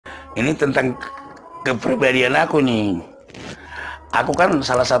Ini tentang kepribadian aku nih. Aku kan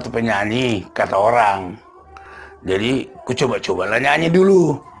salah satu penyanyi, kata orang. Jadi, ku coba-coba lah nyanyi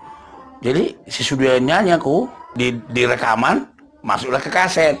dulu. Jadi, sesudah nyanyi aku, di rekaman, masuklah ke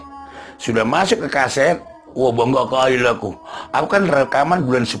kaset. Sudah masuk ke kaset, wah bangga kali lah aku. Aku kan rekaman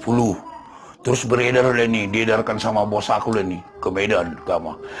bulan 10. Terus beredar lah nih, diedarkan sama bos aku lah nih, ke Medan,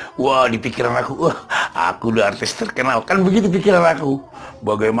 kama. Wah, di pikiran aku, wah, aku udah artis terkenal. Kan begitu pikiran aku.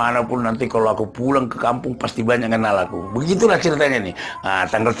 Bagaimanapun nanti kalau aku pulang ke kampung, pasti banyak kenal aku. Begitulah ceritanya nih. Nah,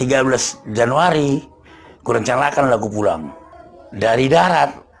 tanggal 13 Januari, ku rencanakan lah aku pulang. Dari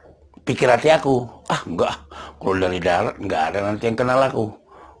darat, pikir hati aku, enggak, kalau dari darat, enggak ada nanti yang kenal aku.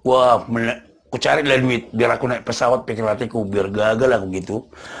 Wah, aku cari lah duit biar aku naik pesawat, pikir hatiku, biar gagal aku gitu.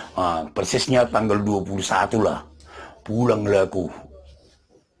 Persisnya tanggal 21 lah pulang lah aku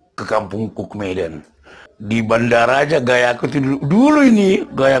ke kampungku ke Medan. Di bandara aja gaya aku tuh dulu ini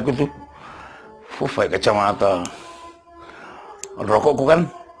gaya aku tuh pakai kacamata, rokokku kan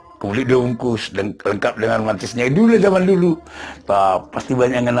kulit dibungkus dan lengkap dengan mantisnya dulu zaman dulu. Pasti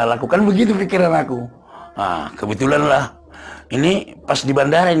banyak yang kenal aku, kan begitu pikiran aku. Kebetulan lah ini pas di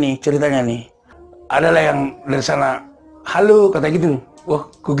bandara ini ceritanya nih, adalah yang dari sana, halo kata gitu. Wah,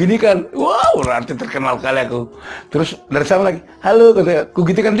 ku gini kan, wow, nanti terkenal kali aku. Terus dari sana lagi, halo kata, ku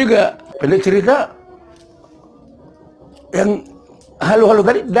gitu kan juga. Pendek cerita, yang halo-halo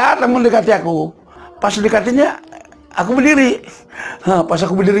tadi datang mendekati aku. Pas dekatinya, aku berdiri. Pas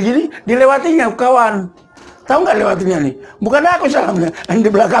aku berdiri gini, dilewatinya kawan. Tahu nggak lewatinya nih? Bukan aku salamnya, yang di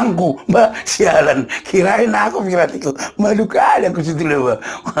belakangku. Mbak, sialan, kirain aku piratiku. Malu kali aku situ lewat.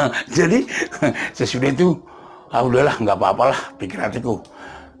 Jadi sesudah itu, udahlah nggak apa-apalah pikir hatiku.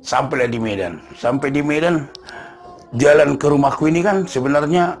 Sampailah di Medan. Sampai di Medan, jalan ke rumahku ini kan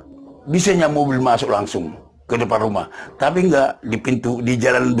sebenarnya bisanya mobil masuk langsung ke depan rumah. Tapi nggak, di pintu, di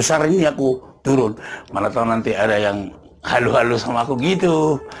jalan besar ini aku turun. Mana tahu nanti ada yang halu-halu sama aku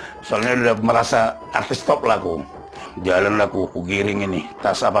gitu. Soalnya udah merasa artis top lah aku. Jalan lah aku giring ini,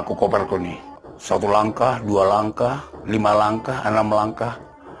 tas apa aku koperku nih. 1 langkah, 2 langkah, 5 langkah, 6 langkah.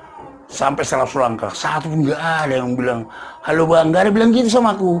 Sampai 100 langkah, satu pun nggak ada yang bilang, halo bang, nggak ada bilang gitu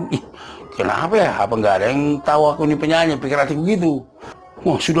sama aku. Ih, kenapa ya? Apa nggak ada yang tahu aku ini penyanyi? Pikir hatiku gitu.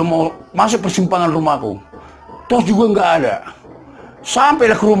 Wah, sudah mau masuk persimpangan rumahku, toh juga nggak ada.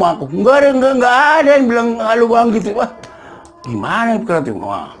 Sampailah ke rumahku, nggak ada yang bilang halo bang gitu. Wah, gimana pikir hatiku?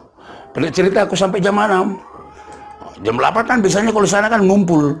 Wah, pendek cerita aku sampai jam 6. Jam 8 kan biasanya kalau sana kan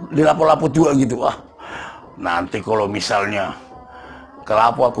ngumpul di lapo-lapo tua gitu. Wah, nanti kalau misalnya ke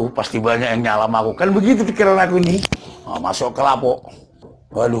lapo aku pasti banyak yang nyalam aku, kan begitu pikiran aku ini. Masuk ke lapo,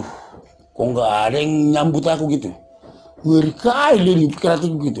 waduh, kok nggak ada yang nyambut aku gitu. Ngeri kali nih pikiran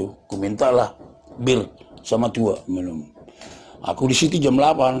aku gitu. Aku mintalah bir sama tua minum. Aku di situ jam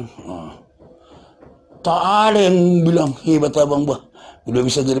 8. Tak ada yang bilang hebat abang bah, udah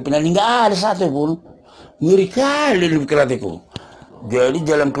bisa jadi penyanyi, nggak ada satu pun. Ngeri kali nih pikiran aku. Jadi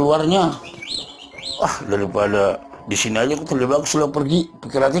jalan keluarnya, daripada di sini aja aku lebih bagus lah pergi,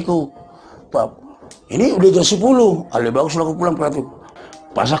 pikir hatiku. Pap, ini udah jam 10, lebih bagus lah aku pulang, pikir hatiku.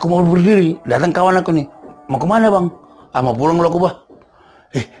 Pas aku mau berdiri, datang kawan aku nih, mau kemana bang? Mau pulang lah aku bah.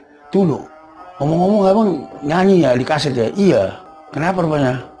 Tunggu, ngomong-ngomong abang nyanyi ya di kaset ya? Iya. Kenapa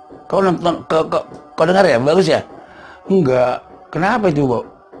rupanya? Kau nonton, kau dengar ya? Bagus ya? Enggak. Kenapa itu bang?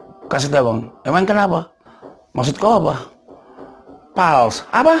 Kaset abang? Emang kenapa? Maksud kau apa? Pals.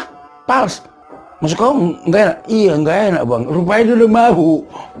 Apa? Pals. Maksud kau enggak enak? Iya, enggak enak bang. Rupanya dia udah mabuk.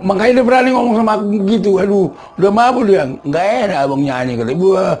 Makanya dia berani ngomong sama aku gitu. Aduh, udah mabuk dia. Enggak enak abang nyanyi. Kata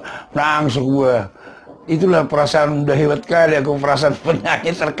gua, langsung gua. Itulah perasaan udah hebat kali aku, perasaan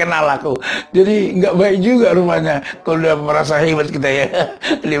penyanyi terkenal aku. Jadi nggak baik juga rupanya kalau udah merasa hebat kita ya.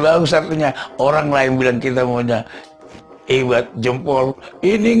 Lebih bagus artinya orang lain bilang kita maunya hebat, jempol.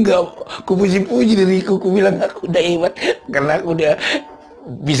 Ini enggak, ku puji-puji diriku, ku bilang aku udah hebat karena aku udah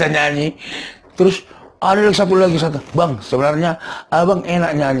bisa nyanyi. Terus ada satu lagi, bang sebenarnya abang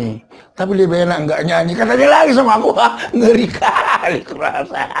enak nyanyi, tapi lebih enak nggak nyanyi, katanya lagi sama aku. Ngeri kali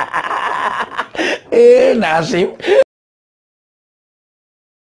kurasa. Nasib